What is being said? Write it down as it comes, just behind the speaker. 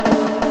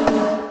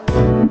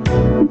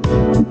Good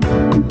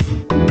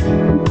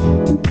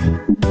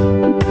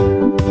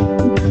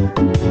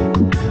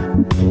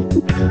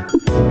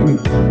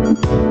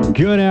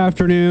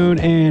afternoon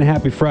and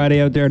happy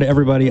Friday out there to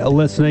everybody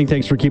listening.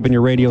 Thanks for keeping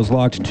your radios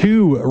locked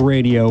to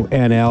Radio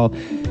NL.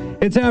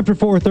 It's after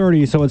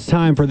 4:30, so it's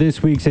time for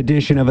this week's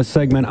edition of a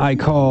segment I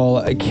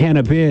call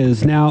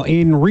Cannabiz. Now,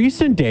 in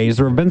recent days,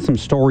 there have been some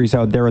stories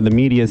out there in the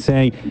media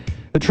saying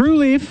the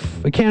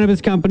TruLeaf, a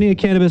cannabis company, a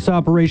cannabis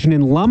operation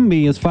in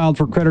Lumby, has filed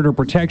for creditor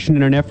protection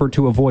in an effort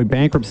to avoid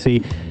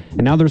bankruptcy.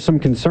 And now there's some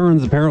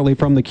concerns apparently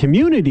from the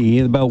community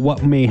about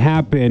what may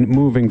happen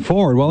moving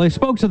forward. Well, I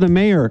spoke to the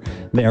mayor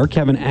there,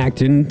 Kevin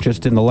Acton,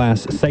 just in the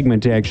last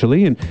segment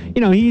actually. And,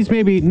 you know, he's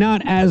maybe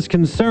not as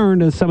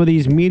concerned as some of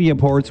these media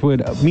reports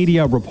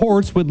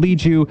would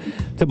lead you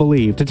to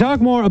believe. To talk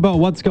more about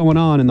what's going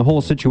on in the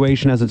whole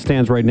situation as it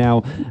stands right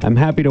now, I'm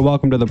happy to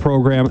welcome to the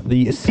program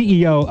the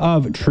CEO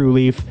of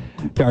TruLeaf,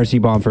 Darcy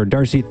Bomford.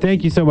 Darcy,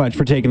 thank you so much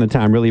for taking the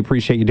time. Really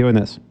appreciate you doing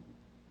this.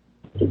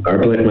 My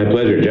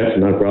pleasure, Jeff.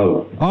 Not a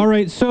problem. All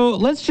right, so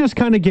let's just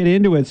kind of get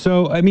into it.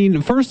 So, I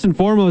mean, first and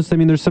foremost, I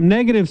mean, there's some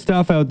negative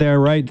stuff out there,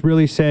 right?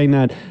 Really saying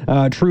that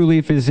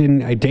TruLeaf is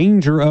in a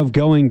danger of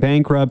going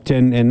bankrupt,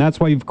 and that's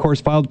why you've, of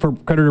course, filed for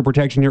creditor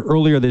protection here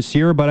earlier this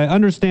year. But I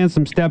understand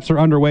some steps are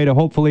underway to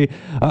hopefully,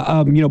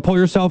 pull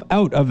yourself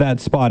out of that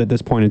spot at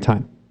this point in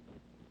time.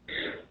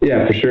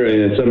 Yeah, for sure.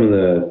 And some of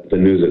the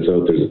news that's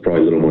out there is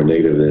probably a little more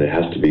negative than it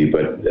has to be.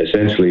 But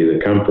essentially, the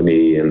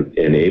company in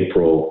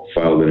April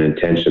filed an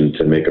intention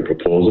to make a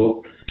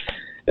proposal,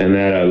 and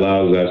that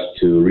allows us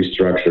to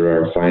restructure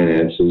our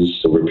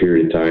finances over a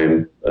period of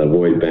time,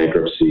 avoid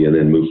bankruptcy, and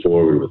then move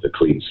forward with a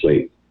clean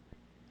slate.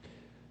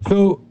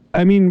 So,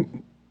 I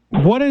mean,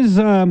 what is...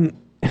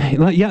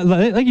 Yeah,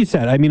 like you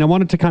said, I mean, I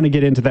wanted to kind of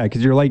get into that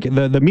because you're like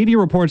the media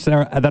reports that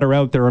are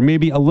out there are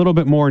maybe a little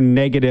bit more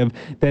negative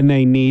than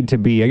they need to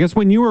be. I guess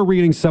when you were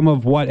reading some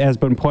of what has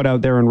been put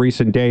out there in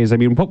recent days, I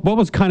mean, what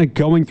was kind of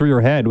going through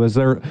your head? Was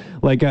there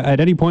like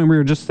at any point where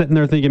you're just sitting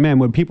there thinking, man,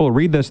 when people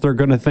read this, they're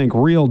going to think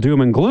real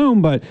doom and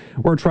gloom, but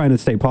we're trying to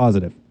stay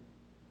positive?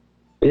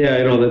 Yeah,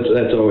 I know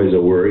that's always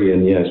a worry,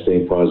 and yeah,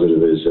 staying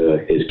positive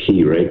is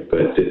key, right?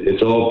 But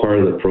it's all part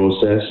of the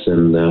process,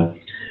 and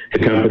the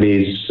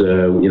company's,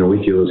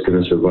 we feel it's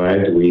going to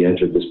survive. We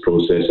entered this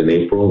process in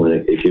April,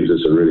 and it gives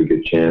us a really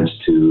good chance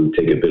to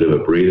take a bit of a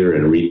breather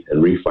and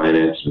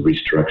refinance and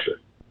restructure,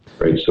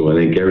 right? So I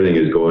think everything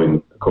is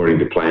going according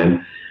to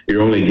plan.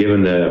 You're only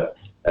given a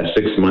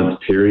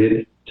 6-month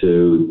period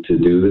to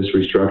do this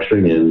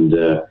restructuring,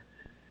 and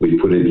we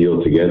put a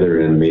deal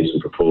together and made some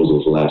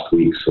proposals last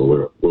week. So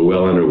we're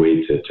well on our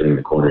way to turning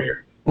the corner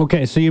here.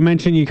 Okay, so you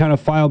mentioned you kind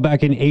of filed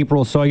back in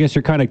April, so I guess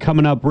you're kind of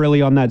coming up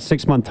really on that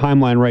 6-month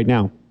timeline right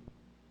now.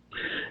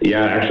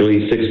 Yeah,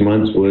 actually 6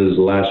 months was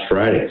last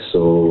Friday.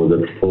 So the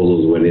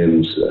proposals went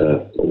in,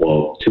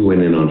 2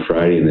 went in on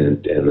Friday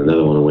and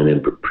another one went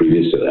in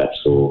previous to that.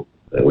 So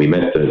we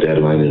met the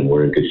deadline and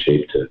we're in good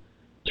shape to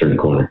turn the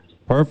corner.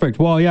 Perfect.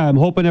 Well, yeah, I'm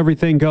hoping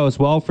everything goes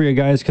well for you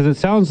guys because it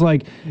sounds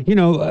like,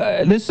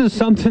 this is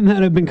something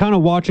that I've been kind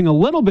of watching a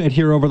little bit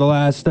here over the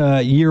last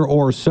year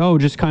or so,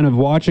 just kind of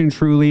watching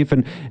TruLeaf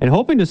and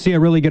hoping to see it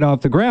really get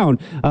off the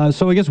ground.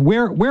 So I guess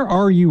where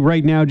are you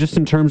right now just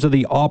in terms of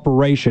the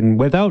operation?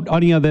 Without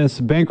any of this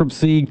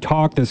bankruptcy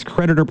talk, this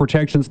creditor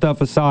protection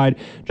stuff aside,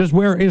 just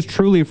where is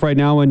TruLeaf right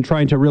now in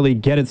trying to really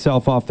get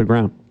itself off the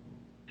ground?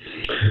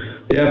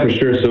 Yeah, for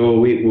sure. So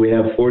we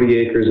have 40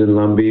 acres in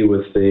Lumby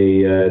with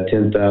a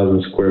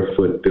 10,000 square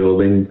foot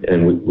building,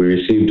 and we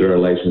received our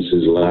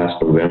licenses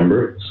last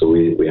November. So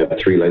we have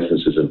 3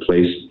 licenses in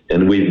place,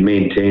 and we've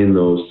maintained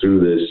those through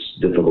this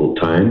difficult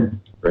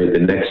time, right? The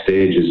next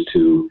stage is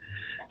to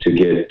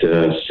get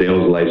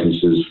sales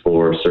licenses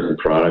for certain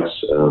products,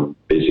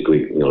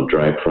 basically,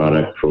 dry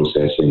product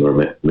processing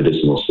or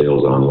medicinal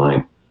sales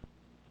online.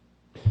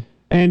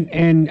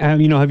 And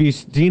have you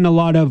seen a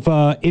lot of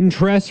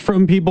interest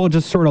from people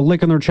just sort of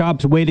licking their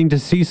chops, waiting to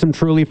see some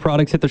TruLeaf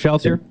products hit the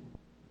shelves here?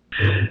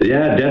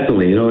 Yeah,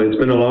 definitely. It's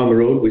been a long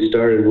road. We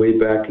started way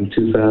back in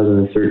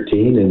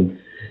 2013, and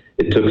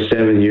it took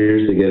 7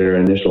 years to get our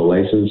initial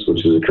license,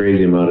 which is a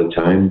crazy amount of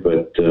time,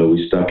 but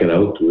we stuck it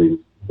out. We've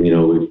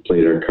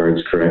played our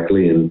cards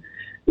correctly, and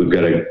we've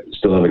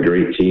still have a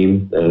great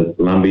team.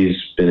 Lumby's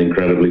been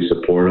incredibly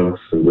supportive,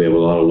 and we have a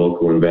lot of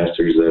local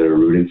investors that are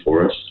rooting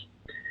for us.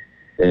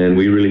 And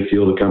we really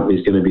feel the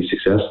company's going to be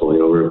successful.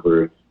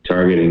 We're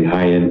targeting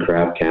high-end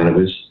craft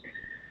cannabis.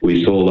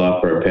 We sold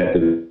off our pet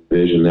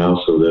division now,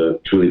 so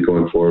the TruLeaf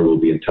going forward will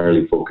be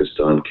entirely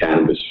focused on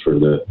cannabis for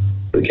the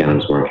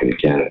cannabis market in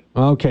Canada.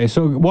 Okay,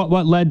 so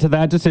what led to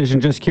that decision?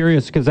 Just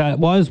curious, because that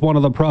was one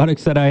of the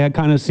products that I had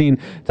kind of seen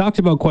talked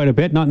about quite a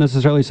bit. Not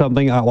necessarily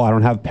something, I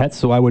don't have pets,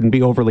 so I wouldn't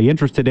be overly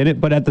interested in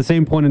it, but at the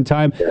same point in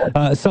time,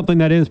 something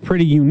that is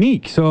pretty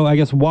unique. So I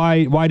guess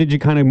why did you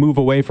kind of move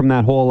away from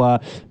that whole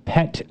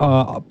pet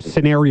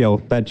scenario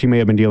that you may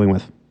have been dealing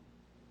with?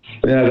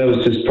 Yeah, that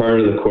was just part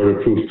of the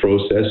court-approved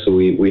process. So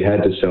we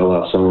had to sell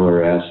off some of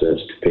our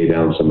assets to pay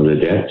down some of the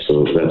debt.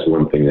 So that's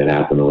one thing that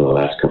happened over the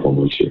last couple of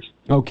months here.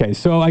 Okay,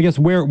 so I guess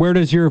where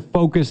does your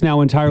focus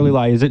now entirely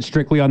lie? Is it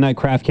strictly on that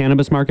craft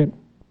cannabis market?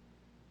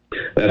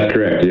 That's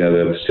correct. Yeah,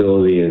 the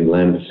facility and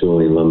land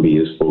facility in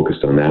Lumby is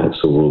focused on that.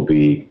 So we'll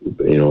be,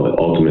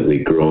 ultimately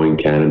growing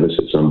cannabis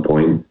at some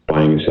point,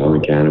 buying and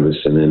selling cannabis,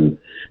 and then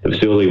the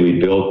facility we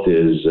built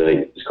is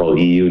it's called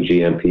EU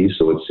GMP.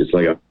 So it's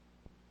like a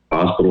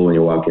hospital when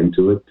you walk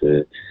into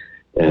it,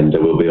 and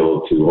we'll be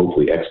able to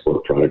hopefully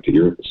export product to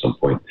Europe at some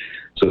point.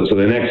 So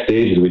the next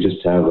stage is we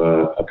just have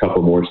a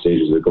couple more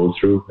stages to go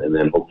through, and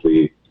then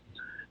hopefully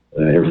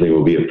everything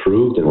will be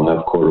approved, and we'll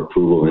have court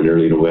approval in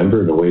early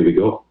November, and away we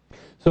go.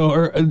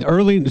 So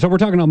so we're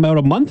talking about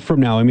a month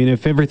from now. I mean,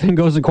 if everything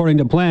goes according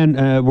to plan,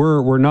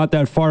 we're not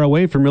that far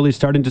away from really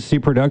starting to see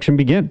production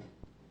begin.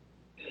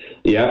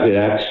 Yeah, it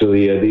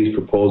actually, these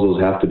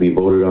proposals have to be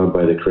voted on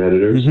by the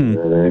creditors.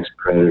 Mm-hmm. The next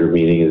creditor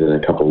meeting is in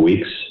a couple of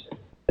weeks.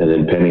 And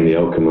then pending the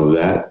outcome of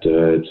that,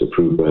 it's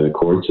approved by the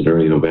courts in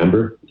early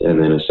November. And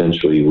then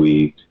essentially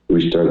we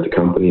restart the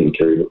company and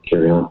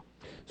carry on.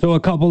 So a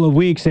couple of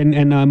weeks,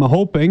 and I'm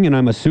hoping and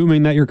I'm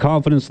assuming that your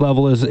confidence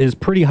level is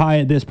pretty high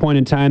at this point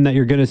in time that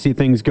you're going to see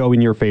things go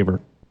in your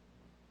favor.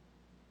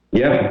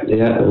 Yeah,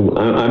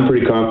 I'm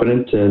pretty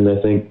confident, and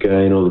I think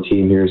the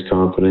team here is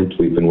confident.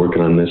 We've been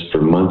working on this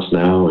for months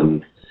now,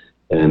 and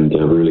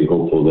really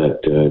hopeful that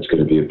it's going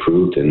to be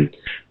approved, and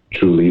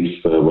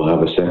Trulieve will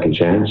have a second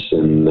chance,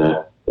 and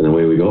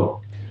away we go.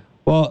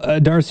 Well,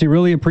 Darcy,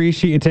 really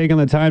appreciate you taking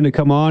the time to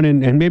come on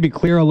and maybe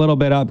clear a little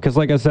bit up, because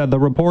like I said, the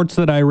reports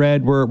that I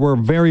read were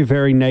very,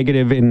 very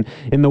negative in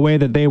the way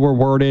that they were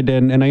worded,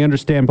 and I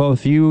understand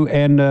both you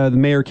and the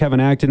Mayor Kevin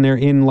Acton there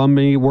in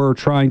Lumby were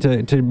trying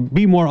to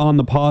be more on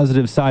the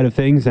positive side of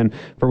things, and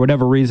for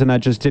whatever reason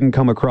that just didn't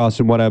come across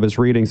in what I was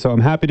reading. So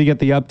I'm happy to get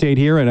the update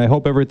here, and I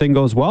hope everything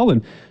goes well,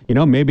 and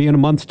maybe in a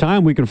month's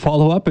time we can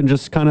follow up and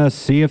just kind of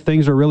see if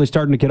things are really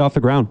starting to get off the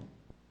ground.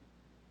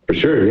 For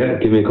sure, yeah.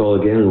 Give me a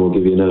call again, and we'll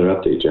give you another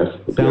update, Jeff.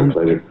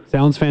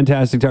 Sounds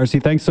fantastic, Darcy.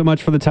 Thanks so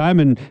much for the time,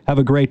 and have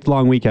a great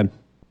long weekend.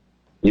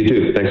 You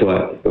too. Thanks a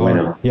lot. Bye-bye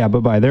now. Yeah,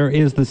 bye-bye. There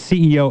is the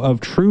CEO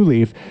of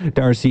Trulieve,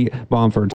 Darcy Bomford.